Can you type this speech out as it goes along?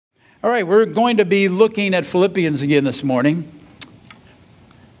All right, we're going to be looking at Philippians again this morning.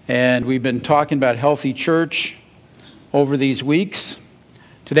 And we've been talking about healthy church over these weeks.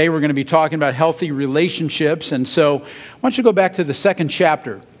 Today we're going to be talking about healthy relationships. And so I want you to go back to the second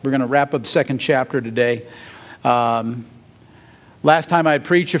chapter. We're going to wrap up the second chapter today. Last time I had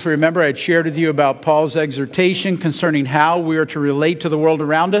preached, if you remember, I had shared with you about Paul's exhortation concerning how we are to relate to the world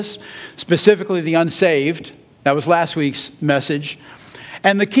around us, specifically the unsaved. That was last week's message.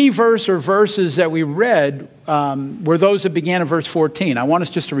 And the key verse or verses that we read were those that began in verse 14. I want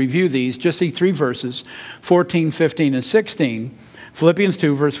us just to review these, just these three verses, 14, 15, and 16. Philippians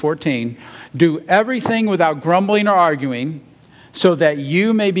 2, verse 14. Do everything without grumbling or arguing, so that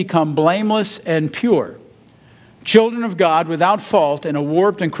you may become blameless and pure, children of God without fault in a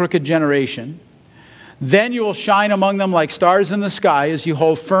warped and crooked generation. Then you will shine among them like stars in the sky as you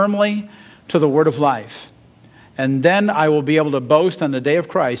hold firmly to the word of life. And then I will be able to boast on the day of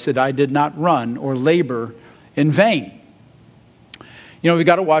Christ that I did not run or labor in vain. You know, we've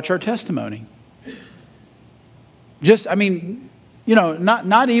got to watch our testimony.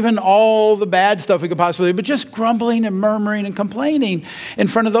 Not even all the bad stuff we could possibly do, but just grumbling and murmuring and complaining in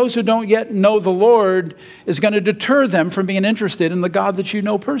front of those who don't yet know the Lord is going to deter them from being interested in the God that you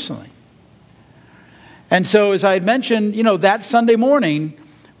know personally. And so, as I had mentioned, that Sunday morning,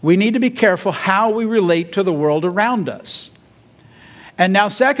 we need to be careful how we relate to the world around us. And now,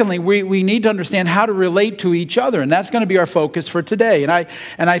 secondly, we need to understand how to relate to each other. And that's going to be our focus for today.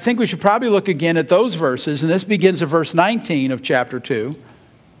 And I think we should probably look again at those verses. And this begins at verse 19 of chapter 2.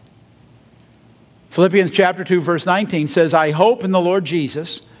 Philippians chapter 2, verse 19 says, I hope in the Lord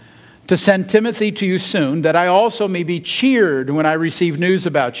Jesus to send Timothy to you soon, that I also may be cheered when I receive news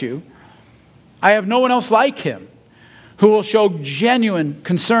about you. I have no one else like him, who will show genuine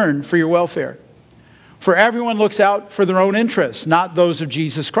concern for your welfare. For everyone looks out for their own interests, not those of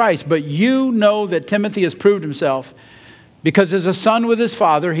Jesus Christ. But you know that Timothy has proved himself, because as a son with his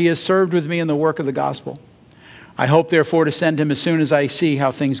father, he has served with me in the work of the gospel. I hope, therefore, to send him as soon as I see how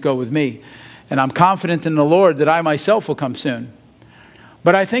things go with me. And I'm confident in the Lord that I myself will come soon.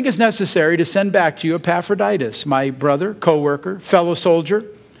 But I think it's necessary to send back to you Epaphroditus, my brother, co-worker, fellow soldier,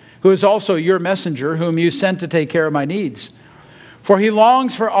 who is also your messenger, whom you sent to take care of my needs. For he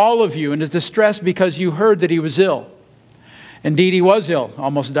longs for all of you and is distressed because you heard that he was ill. Indeed, he was ill,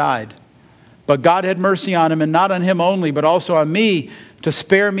 almost died. But God had mercy on him, and not on him only, but also on me, to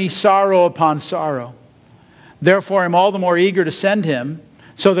spare me sorrow upon sorrow. Therefore, I'm all the more eager to send him,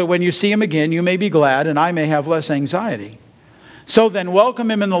 so that when you see him again, you may be glad, and I may have less anxiety. So then, welcome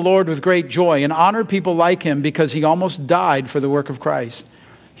him in the Lord with great joy, and honor people like him, because he almost died for the work of Christ.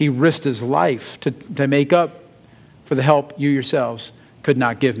 He risked his life to make up for the help you yourselves could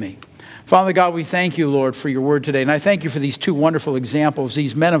not give me. Father God, we thank you, Lord, for your word today. And I thank you for these two wonderful examples,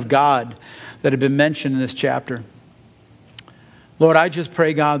 these men of God that have been mentioned in this chapter. Lord, I just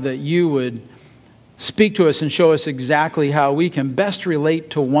pray, God, that you would speak to us and show us exactly how we can best relate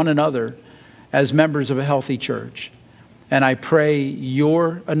to one another as members of a healthy church. And I pray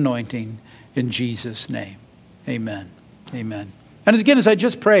your anointing in Jesus' name. Amen. Amen. And again, as I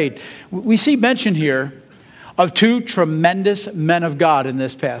just prayed, we see mention here of two tremendous men of God in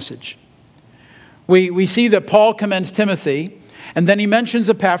this passage. We see that Paul commends Timothy, and then he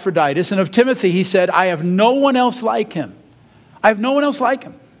mentions Epaphroditus. And of Timothy, he said, I have no one else like him. I have no one else like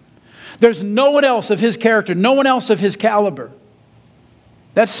him. There's no one else of his character, no one else of his caliber.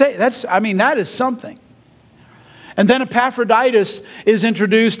 That is something. And then Epaphroditus is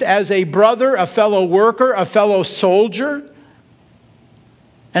introduced as a brother, a fellow worker, a fellow soldier.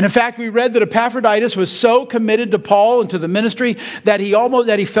 And in fact, we read that Epaphroditus was so committed to Paul and to the ministry that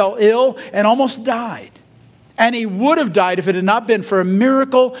he fell ill and almost died. And he would have died if it had not been for a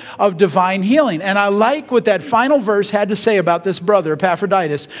miracle of divine healing. And I like what that final verse had to say about this brother,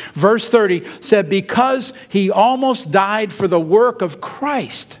 Epaphroditus. Verse 30 said, because he almost died for the work of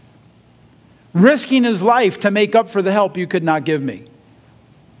Christ, risking his life to make up for the help you could not give me.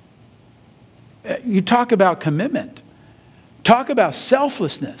 You talk about commitment. Talk about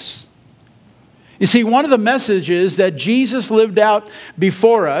selflessness. You see, one of the messages that Jesus lived out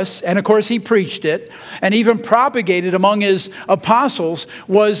before us, and of course he preached it, and even propagated among his apostles,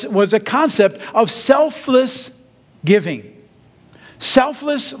 was a concept of selfless giving.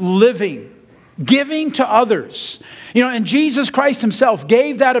 Selfless living. Giving to others. And Jesus Christ himself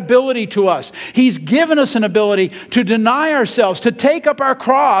gave that ability to us. He's given us an ability to deny ourselves, to take up our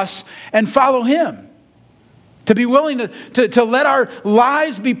cross and follow him. To be willing to let our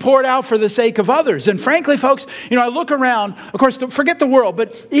lives be poured out for the sake of others. And frankly, folks, I look around, of course, forget the world,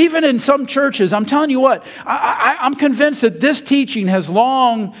 but even in some churches, I'm telling you what, I'm convinced that this teaching has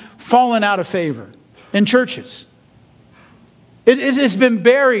long fallen out of favor in churches. It's been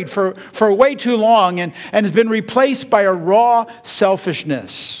buried for way too long and has been replaced by a raw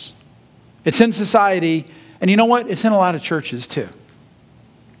selfishness. It's in society, and you know what? It's in a lot of churches too.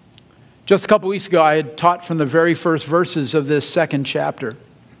 Just a couple weeks ago, I had taught from the very first verses of this second chapter.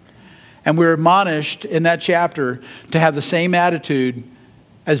 And we were admonished in that chapter to have the same attitude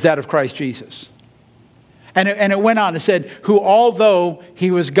as that of Christ Jesus. And it went on, it said, who although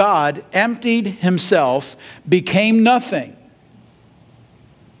he was God, emptied himself, became nothing,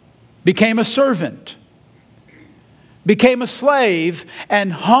 became a servant, became a slave,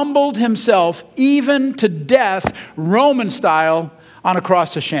 and humbled himself even to death, Roman style, on a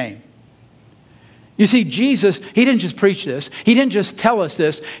cross of shame. You see, Jesus, he didn't just preach this. He didn't just tell us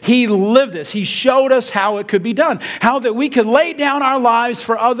this. He lived this. He showed us how it could be done. How that we could lay down our lives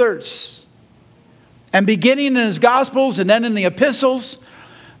for others. And beginning in his Gospels and then in the epistles,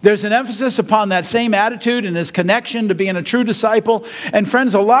 there's an emphasis upon that same attitude and his connection to being a true disciple. And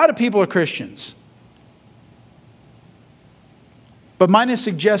friends, a lot of people are Christians. But mine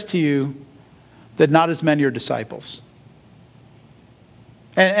suggests to you that not as many are disciples.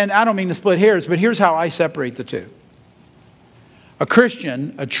 And I don't mean to split hairs, but here's how I separate the two. A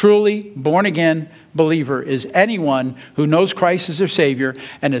Christian, a truly born-again believer, is anyone who knows Christ as their Savior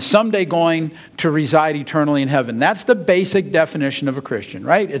and is someday going to reside eternally in heaven. That's the basic definition of a Christian,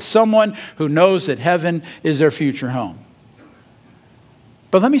 right? It's someone who knows that heaven is their future home.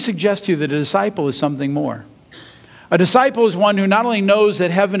 But let me suggest to you that a disciple is something more. A disciple is one who not only knows that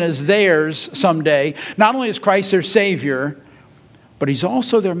heaven is theirs someday, not only is Christ their Savior, but he's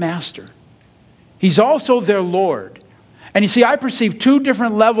also their master. He's also their Lord. And you see, I perceive two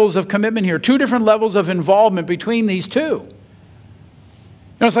different levels of commitment here, two different levels of involvement between these two.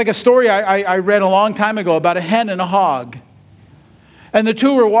 It's like a story I read a long time ago about a hen and a hog. And the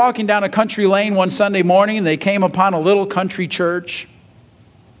two were walking down a country lane one Sunday morning, and they came upon a little country church.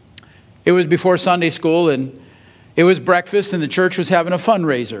 It was before Sunday school, and it was breakfast, and the church was having a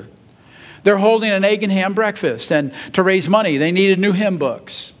fundraiser. They're holding an egg and ham breakfast, and to raise money, they needed new hymn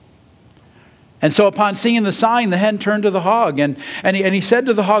books. And so upon seeing the sign, the hen turned to the hog, and he said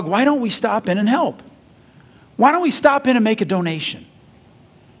to the hog, why don't we stop in and help? Why don't we stop in and make a donation?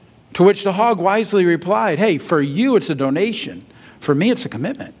 To which the hog wisely replied, hey, for you it's a donation. For me it's a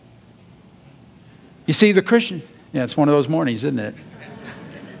commitment. You see, the Christian, it's one of those mornings, isn't it?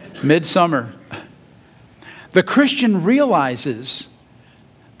 Midsummer. The Christian realizes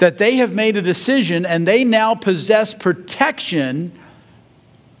that they have made a decision and they now possess protection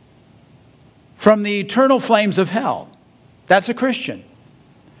from the eternal flames of hell. That's a Christian.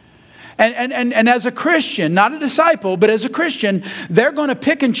 And as a Christian, not a disciple, but as a Christian, they're going to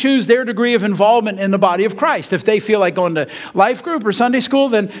pick and choose their degree of involvement in the body of Christ. If they feel like going to life group or Sunday school,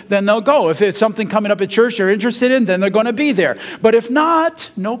 then they'll go. If it's something coming up at church they're interested in, then they're going to be there. But if not,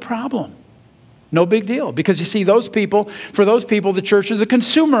 no problem. No big deal. Because you see, for those people, the church is a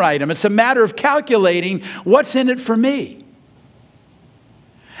consumer item. It's a matter of calculating what's in it for me.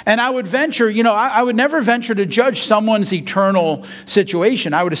 And I would venture, I would never venture to judge someone's eternal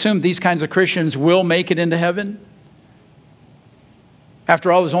situation. I would assume these kinds of Christians will make it into heaven.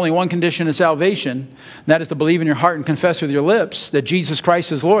 After all, there's only one condition of salvation, and that is to believe in your heart and confess with your lips that Jesus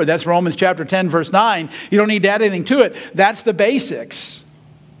Christ is Lord. That's Romans chapter 10, verse 9. You don't need to add anything to it. That's the basics.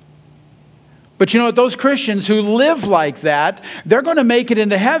 But you know what? Those Christians who live like that, they're going to make it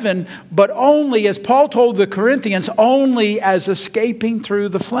into heaven, but only, as Paul told the Corinthians, only as escaping through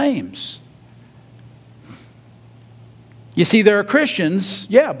the flames. You see, there are Christians,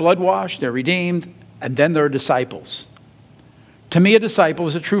 blood washed, they're redeemed, and then there are disciples. To me, a disciple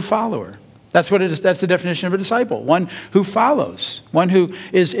is a true follower. That's what it is. That's the definition of a disciple. One who follows, one who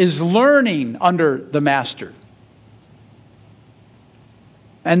is learning under the master.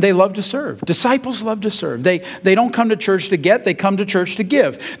 And they love to serve. Disciples love to serve. They don't come to church to get, they come to church to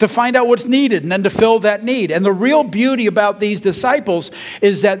give, to find out what's needed and then to fill that need. And the real beauty about these disciples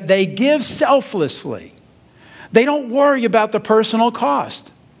is that they give selflessly. They don't worry about the personal cost.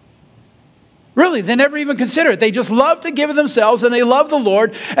 Really, they never even consider it. They just love to give of themselves, and they love the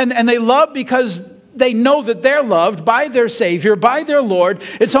Lord, and they love because they know that they're loved by their Savior, by their Lord.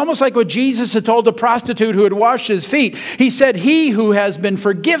 It's almost like what Jesus had told the prostitute who had washed his feet. He said, he who has been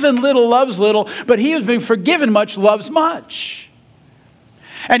forgiven little loves little, but he who has been forgiven much loves much.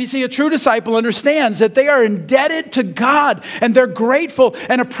 And you see, a true disciple understands that they are indebted to God, and they're grateful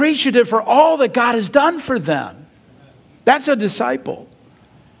and appreciative for all that God has done for them. That's a disciple.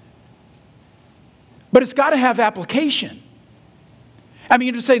 But it's got to have application. I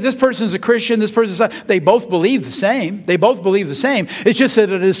mean, you say this person's a Christian, this person's a... They both believe the same. They both believe the same. It's just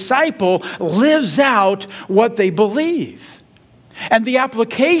that a disciple lives out what they believe. And the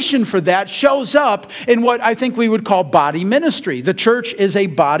application for that shows up in what I think we would call body ministry. The church is a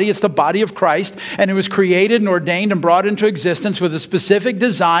body. It's the body of Christ. And it was created and ordained and brought into existence with a specific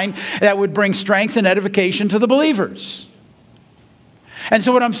design that would bring strength and edification to the believers. And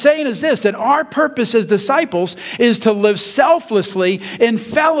so what I'm saying is this, that our purpose as disciples is to live selflessly in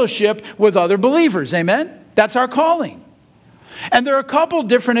fellowship with other believers. Amen? That's our calling. And there are a couple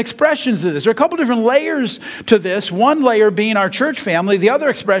different expressions of this. There are a couple different layers to this. One layer being our church family, the other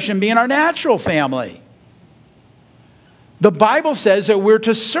expression being our natural family. The Bible says that we're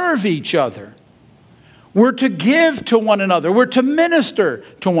to serve each other. We're to give to one another. We're to minister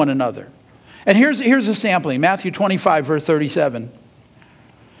to one another. And here's a sampling. Matthew 25, verse 37.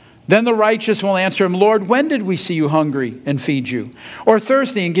 Then the righteous will answer him, Lord, when did we see you hungry and feed you? Or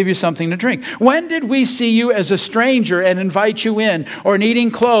thirsty and give you something to drink? When did we see you as a stranger and invite you in? Or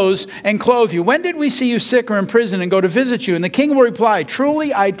needing clothes and clothe you? When did we see you sick or in prison and go to visit you? And the king will reply,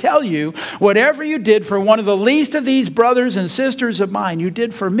 truly I tell you, whatever you did for one of the least of these brothers and sisters of mine, you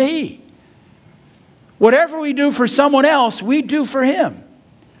did for me. Whatever we do for someone else, we do for him.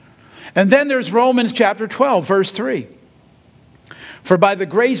 And then there's Romans chapter 12, verse 3. For by the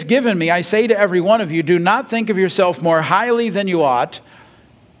grace given me, I say to every one of you, do not think of yourself more highly than you ought.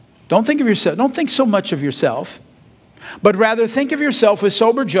 Don't think so much of yourself, but rather think of yourself with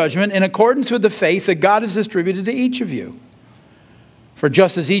sober judgment in accordance with the faith that God has distributed to each of you. For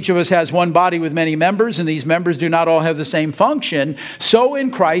just as each of us has one body with many members, and these members do not all have the same function, so in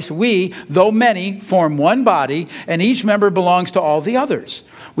Christ we, though many, form one body, and each member belongs to all the others.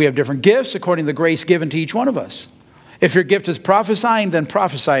 We have different gifts according to the grace given to each one of us. If your gift is prophesying, then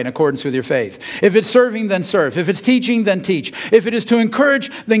prophesy in accordance with your faith. If it's serving, then serve. If it's teaching, then teach. If it is to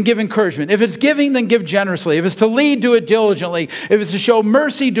encourage, then give encouragement. If it's giving, then give generously. If it's to lead, do it diligently. If it's to show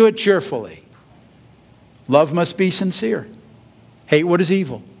mercy, do it cheerfully. Love must be sincere. Hate what is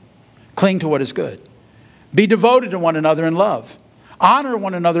evil. Cling to what is good. Be devoted to one another in love. Honor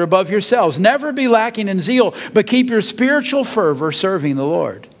one another above yourselves. Never be lacking in zeal, but keep your spiritual fervor serving the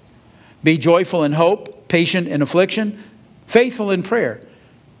Lord. Be joyful in hope, patient in affliction, faithful in prayer.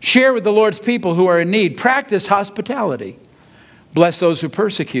 Share with the Lord's people who are in need. Practice hospitality. Bless those who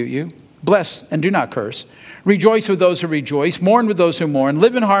persecute you. Bless and do not curse. Rejoice with those who rejoice. Mourn with those who mourn.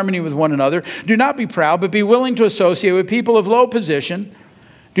 Live in harmony with one another. Do not be proud, but be willing to associate with people of low position.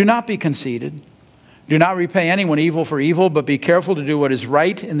 Do not be conceited. Do not repay anyone evil for evil, but be careful to do what is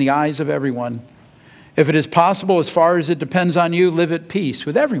right in the eyes of everyone. If it is possible, as far as it depends on you, live at peace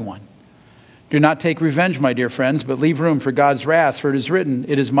with everyone. Do not take revenge, my dear friends, but leave room for God's wrath, for it is written,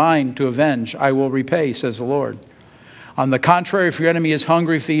 it is mine to avenge, I will repay, says the Lord. On the contrary, if your enemy is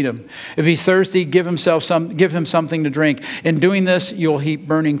hungry, feed him. If he's thirsty, give him something to drink. In doing this, you'll heap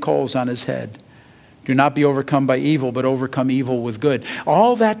burning coals on his head. Do not be overcome by evil, but overcome evil with good.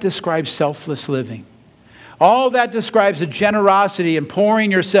 All that describes selfless living. All that describes a generosity and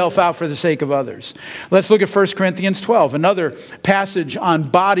pouring yourself out for the sake of others. Let's look at 1 Corinthians 12, another passage on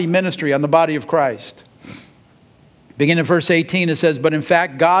body ministry, on the body of Christ. Beginning in verse 18, it says, but in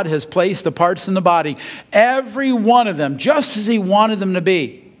fact, God has placed the parts in the body, every one of them, just as he wanted them to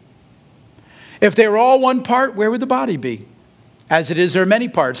be. If they were all one part, where would the body be? As it is, there are many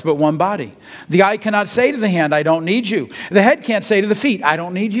parts, but one body. The eye cannot say to the hand, I don't need you. The head can't say to the feet, I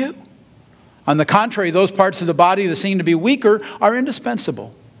don't need you. On the contrary, those parts of the body that seem to be weaker are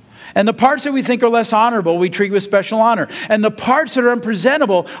indispensable. And the parts that we think are less honorable, we treat with special honor. And the parts that are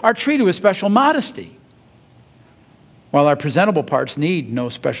unpresentable are treated with special modesty. While our presentable parts need no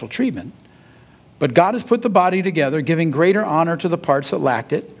special treatment. But God has put the body together, giving greater honor to the parts that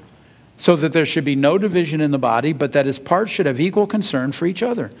lacked it, so that there should be no division in the body, but that his parts should have equal concern for each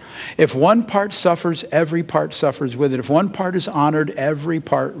other. If one part suffers, every part suffers with it. If one part is honored, every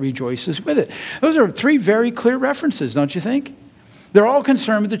part rejoices with it. Those are three very clear references, don't you think? They're all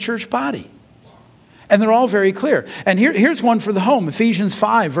concerned with the church body. And they're all very clear. And here's one for the home. Ephesians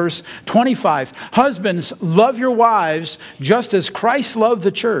 5, verse 25. Husbands, love your wives just as Christ loved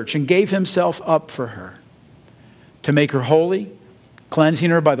the church and gave himself up for her, to make her holy, cleansing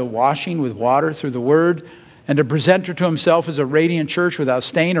her by the washing with water through the word, and to present her to himself as a radiant church without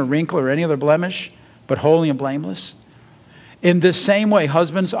stain or wrinkle or any other blemish, but holy and blameless. In this same way,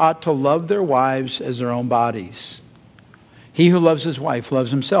 husbands ought to love their wives as their own bodies. He who loves his wife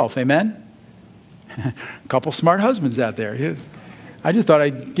loves himself. Amen? A couple smart husbands out there. I just thought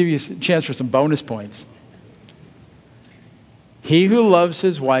I'd give you a chance for some bonus points. He who loves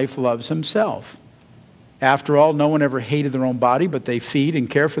his wife loves himself. After all, no one ever hated their own body, but they feed and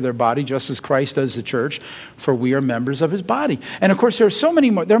care for their body just as Christ does the church, for we are members of his body. And of course, there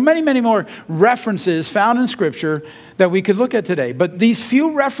are many more references found in Scripture that we could look at today. But these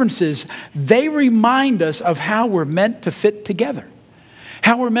few references, they remind us of how we're meant to fit together,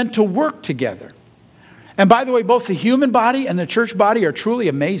 how we're meant to work together. And by the way, both the human body and the church body are truly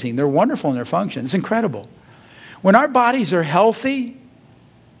amazing. They're wonderful in their function. It's incredible. When our bodies are healthy,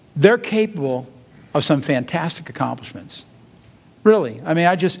 they're capable of some fantastic accomplishments. Really. I mean,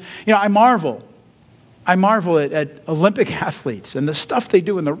 I marvel. I marvel at Olympic athletes and the stuff they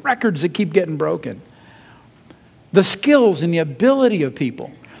do and the records that keep getting broken. The skills and the ability of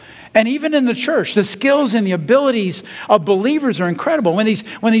people. And even in the church, the skills and the abilities of believers are incredible. When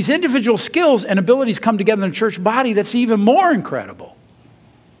these individual skills and abilities come together in the church body, that's even more incredible.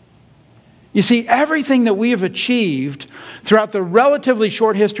 You see, everything that we have achieved throughout the relatively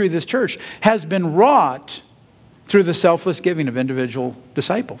short history of this church has been wrought through the selfless giving of individual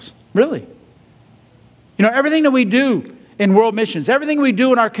disciples. Really. You know, everything that we do in world missions, everything we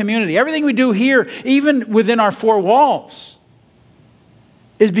do in our community, everything we do here, even within our four walls,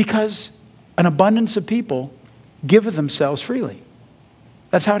 is because an abundance of people give of themselves freely.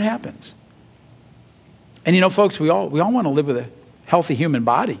 That's how it happens. And you know, folks, we all want to live with a healthy human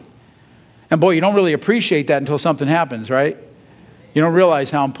body. And boy, you don't really appreciate that until something happens, right? You don't realize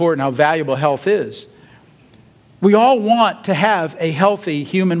how important, how valuable health is. We all want to have a healthy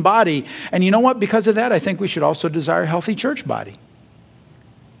human body. And you know what? Because of that, I think we should also desire a healthy church body.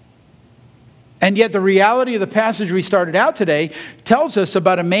 And yet the reality of the passage we started out today tells us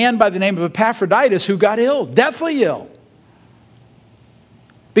about a man by the name of Epaphroditus who got ill, deathly ill.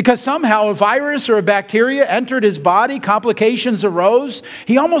 Because somehow a virus or a bacteria entered his body, complications arose.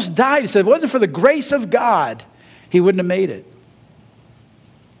 He almost died. He said, if it wasn't for the grace of God, he wouldn't have made it.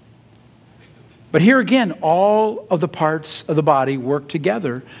 But here again, all of the parts of the body work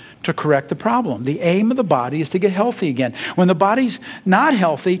together to correct the problem. The aim of the body is to get healthy again. When the body's not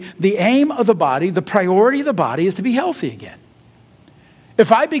healthy, the aim of the body, the priority of the body is to be healthy again.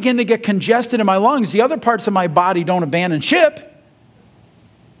 If I begin to get congested in my lungs, the other parts of my body don't abandon ship.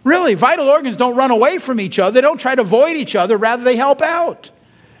 Really, vital organs don't run away from each other. They don't try to avoid each other. Rather, they help out.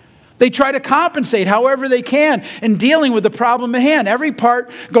 They try to compensate however they can in dealing with the problem at hand. Every part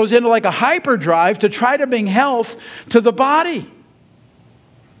goes into like a hyperdrive to try to bring health to the body.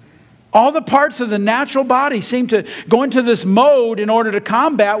 All the parts of the natural body seem to go into this mode in order to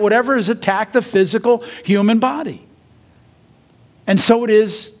combat whatever has attacked the physical human body. And so it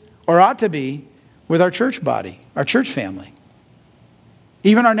is, or ought to be, with our church body, our church family.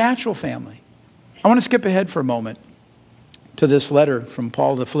 Even our natural family. I want to skip ahead for a moment to this letter from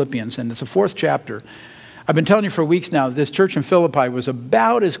Paul to the Philippians, and it's the 4th chapter. I've been telling you for weeks now, this church in Philippi was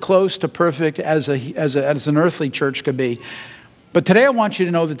about as close to perfect as an earthly church could be. But today I want you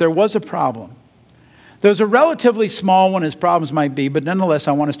to know that there was a problem. There was a relatively small one, as problems might be, but nonetheless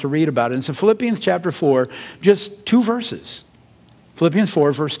I want us to read about it. It's in Philippians chapter 4, just 2 verses. Philippians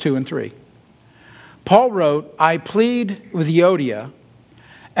 4, verse 2 and 3. Paul wrote, I plead with Euodia,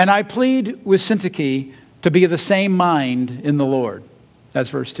 and I plead with Syntyche to be of the same mind in the Lord. That's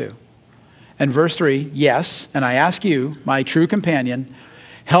verse 2. And verse 3, yes, and I ask you, my true companion,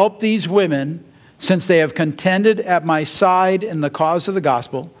 help these women, since they have contended at my side in the cause of the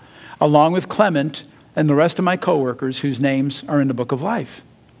gospel, along with Clement and the rest of my co-workers whose names are in the book of life.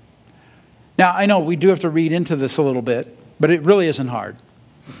 Now, I know we do have to read into this a little bit, but it really isn't hard.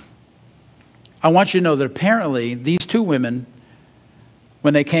 I want you to know that apparently these two women,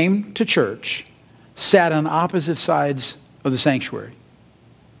 when they came to church, sat on opposite sides of the sanctuary.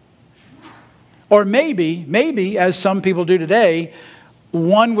 Or maybe, as some people do today,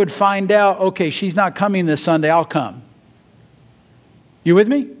 one would find out, okay, she's not coming this Sunday, I'll come. You with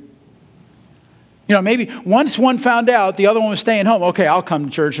me? You know, maybe once one found out, the other one was staying home. Okay, I'll come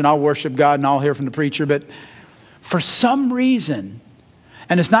to church and I'll worship God and I'll hear from the preacher. But for some reason,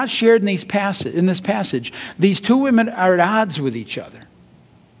 and it's not shared in this passage, these two women are at odds with each other.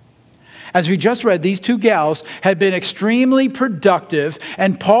 As we just read, these two gals had been extremely productive,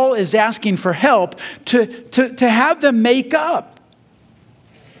 and Paul is asking for help to have them make up,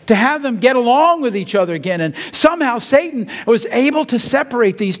 to have them get along with each other again. And somehow Satan was able to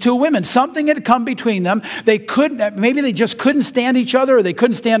separate these two women. Something had come between them. Maybe they just couldn't stand each other, or they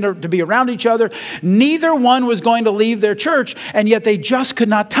couldn't stand to be around each other. Neither one was going to leave their church, and yet they just could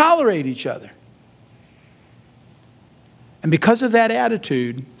not tolerate each other. And because of that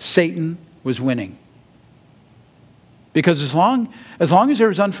attitude, Satan was winning. Because as long as there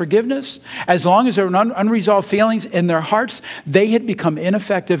was unforgiveness, as long as there were unresolved feelings in their hearts, they had become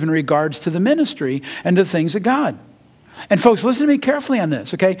ineffective in regards to the ministry and to the things of God. And folks, listen to me carefully on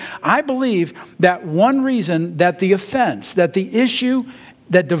this, okay? I believe that one reason that the offense, that the issue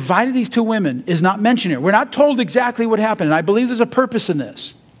that divided these two women is not mentioned here. We're not told exactly what happened, and I believe there's a purpose in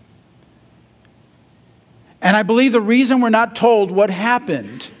this. And I believe the reason we're not told what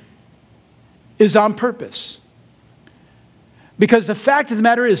happened is on purpose. Because the fact of the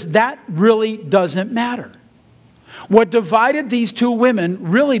matter is that really doesn't matter. What divided these two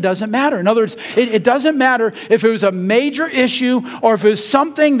women really doesn't matter. In other words, it doesn't matter if it was a major issue or if it was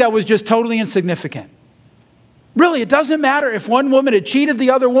something that was just totally insignificant. Really, it doesn't matter if one woman had cheated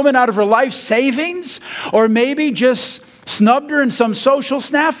the other woman out of her life savings or maybe just snubbed her in some social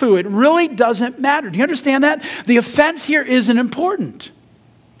snafu. It really doesn't matter. Do you understand that? The offense here isn't important.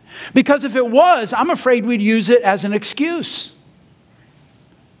 Because if it was, I'm afraid we'd use it as an excuse.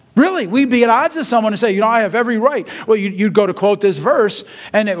 Really, we'd be at odds with someone and say, I have every right. Well, you'd go to quote this verse,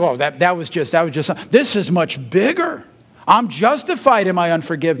 and that was just, this is much bigger. I'm justified in my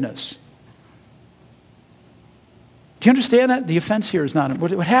unforgiveness. Do you understand that? The offense here is not,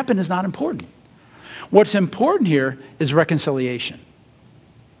 what happened is not important. What's important here is reconciliation.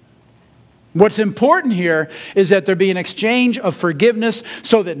 What's important here is that there be an exchange of forgiveness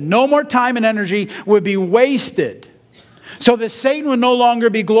so that no more time and energy would be wasted. So that Satan would no longer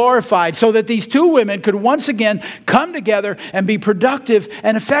be glorified. So that these two women could once again come together and be productive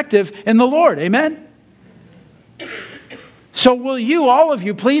and effective in the Lord. Amen? So will you, all of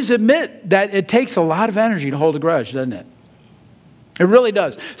you, please admit that it takes a lot of energy to hold a grudge, doesn't it? It really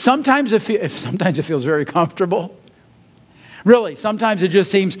does. Sometimes it feels very comfortable. Really, sometimes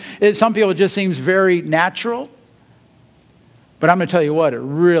some people it just seems very natural. But I'm going to tell you what, it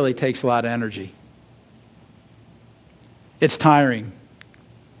really takes a lot of energy. It's tiring.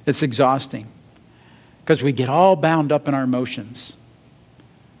 It's exhausting. Because we get all bound up in our emotions.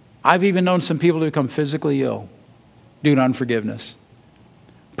 I've even known some people to become physically ill due to unforgiveness.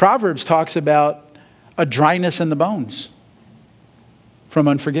 Proverbs talks about a dryness in the bones from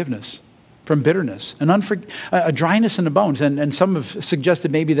unforgiveness, from bitterness, a dryness in the bones. And some have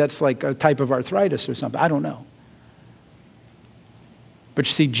suggested maybe that's like a type of arthritis or something. I don't know. But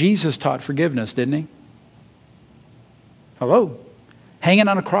you see, Jesus taught forgiveness, didn't he? Hello? Hanging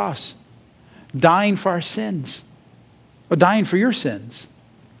on a cross. Dying for our sins. Or dying for your sins.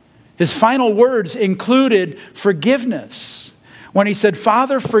 His final words included forgiveness. When he said,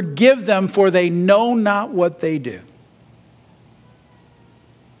 Father, forgive them, for they know not what they do.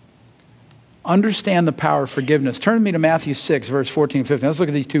 Understand the power of forgiveness. Turn with me to Matthew 6, verse 14 and 15. Let's look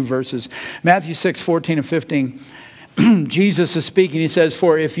at these two verses. Matthew 6, 14 and 15. Jesus is speaking. He says,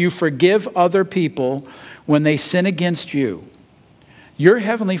 for if you forgive other people when they sin against you, your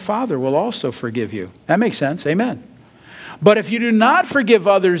heavenly Father will also forgive you. That makes sense. Amen. But if you do not forgive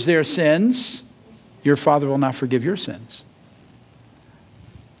others their sins, your Father will not forgive your sins.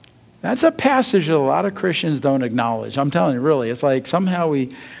 That's a passage that a lot of Christians don't acknowledge. I'm telling you, really. It's like somehow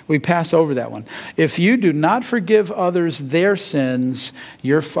we pass over that one. If you do not forgive others their sins,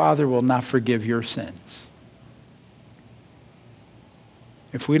 your Father will not forgive your sins.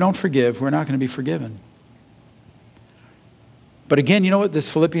 If we don't forgive, we're not going to be forgiven. But again, you know what? This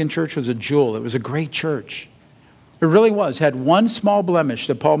Philippian church was a jewel. It was a great church. It really was. It had one small blemish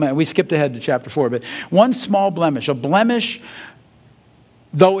that Paul mentioned. We skipped ahead to chapter 4, but one small blemish. A blemish,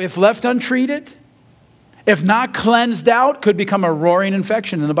 though if left untreated, if not cleansed out, could become a roaring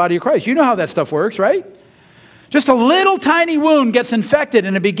infection in the body of Christ. You know how that stuff works, right? Just a little tiny wound gets infected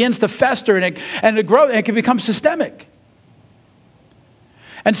and it begins to fester and it grows and it can become systemic.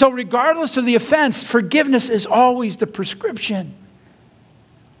 And so regardless of the offense, forgiveness is always the prescription.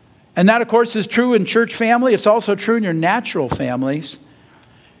 And that, of course, is true in church family. It's also true in your natural families.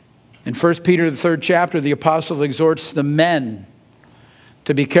 In 1 Peter, the 3rd chapter, the apostle exhorts the men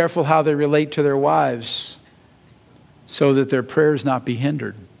to be careful how they relate to their wives so that their prayers not be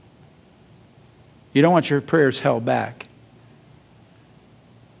hindered. You don't want your prayers held back.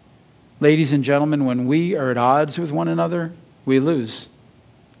 Ladies and gentlemen, when we are at odds with one another, we lose.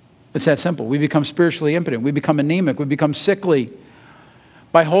 It's that simple. We become spiritually impotent. We become anemic. We become sickly.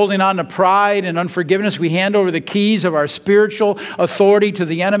 By holding on to pride and unforgiveness, we hand over the keys of our spiritual authority to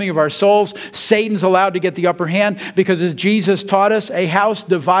the enemy of our souls. Satan's allowed to get the upper hand because, as Jesus taught us, a house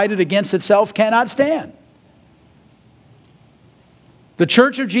divided against itself cannot stand. The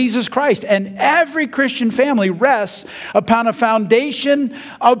Church of Jesus Christ and every Christian family rests upon a foundation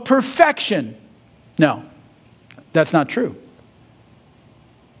of perfection. No, That's not true.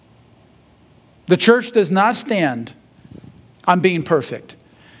 The church does not stand on being perfect.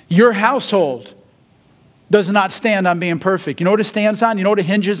 Your household does not stand on being perfect. You know what it stands on? You know what it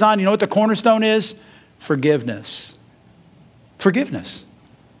hinges on? You know what the cornerstone is? Forgiveness. Forgiveness.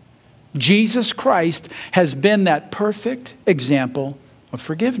 Jesus Christ has been that perfect example of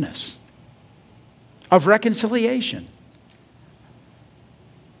forgiveness, of reconciliation.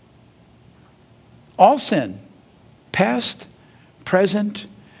 All sin, past, present,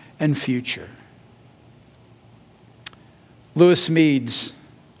 and future. Lewis Meads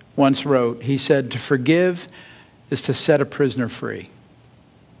once wrote, he said, to forgive is to set a prisoner free,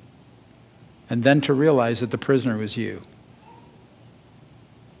 and then to realize that the prisoner was you.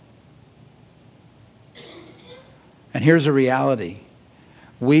 And here's a reality.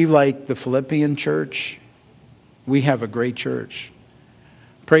 We, like the Philippian church, we have a great church.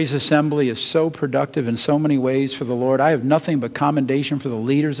 Praise Assembly is so productive in so many ways for the Lord. I have nothing but commendation for the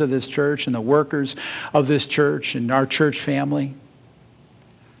leaders of this church and the workers of this church and our church family.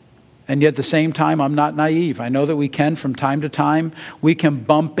 And yet at the same time, I'm not naive. I know that we can, from time to time, we can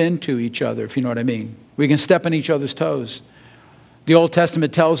bump into each other, if you know what I mean. We can step on each other's toes. The Old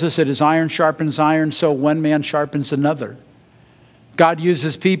Testament tells us that as iron sharpens iron, so one man sharpens another. God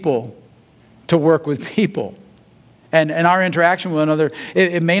uses people to work with people. And our interaction with one another,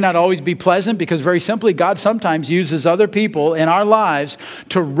 it may not always be pleasant, because very simply, God sometimes uses other people in our lives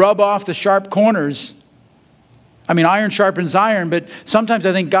to rub off the sharp corners. I mean, iron sharpens iron, but sometimes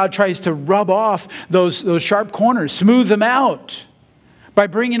I think God tries to rub off those sharp corners, smooth them out by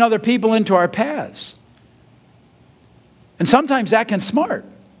bringing other people into our paths. And sometimes that can smart.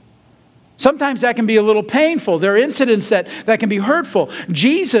 Sometimes that can be a little painful. There are incidents that can be hurtful.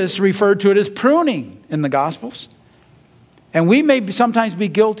 Jesus referred to it as pruning in the Gospels. And we may sometimes be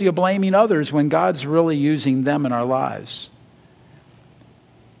guilty of blaming others when God's really using them in our lives.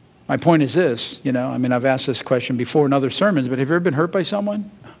 My point is this, I've asked this question before in other sermons, but have you ever been hurt by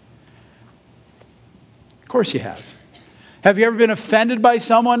someone? Of course you have. Have you ever been offended by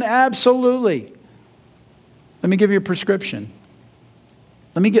someone? Absolutely. Let me give you a prescription.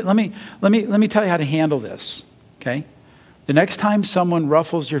 Let me tell you how to handle this, okay? The next time someone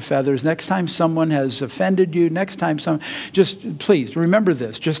ruffles your feathers, next time someone has offended you, next time just please remember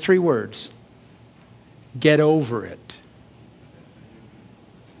this, just 3 words. Get over it.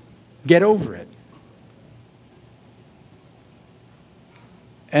 Get over it.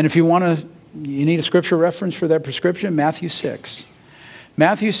 And if you need a scripture reference for that prescription, Matthew 6.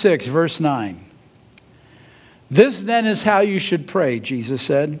 Matthew 6, verse 9. This then is how you should pray, Jesus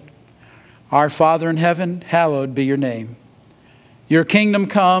said. Our Father in heaven, hallowed be your name. Your kingdom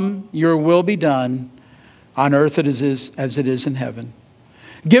come, your will be done, on earth as it is in heaven.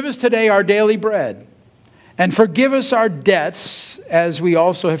 Give us today our daily bread, and forgive us our debts as we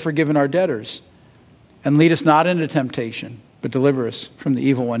also have forgiven our debtors. And lead us not into temptation, but deliver us from the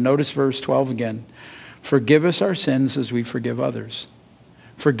evil one. Notice verse 12 again. Forgive us our sins as we forgive others.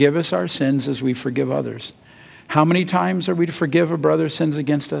 Forgive us our sins as we forgive others. How many times are we to forgive a brother's sins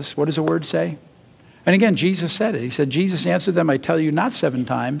against us? What does the word say? And again, Jesus said it. He said, Jesus answered them, I tell you, not 7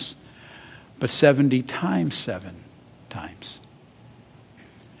 times, but 70 times 7 times.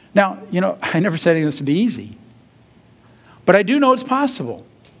 Now, I never said anything this would be easy. But I do know it's possible.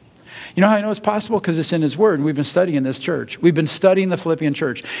 You know how I know it's possible? Because it's in His Word. We've been studying this church. We've been studying the Philippian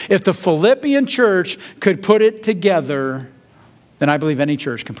church. If the Philippian church could put it together, then I believe any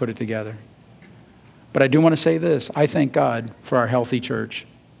church can put it together. But I do want to say this. I thank God for our healthy church.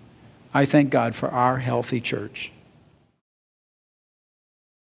 I thank God for our healthy church.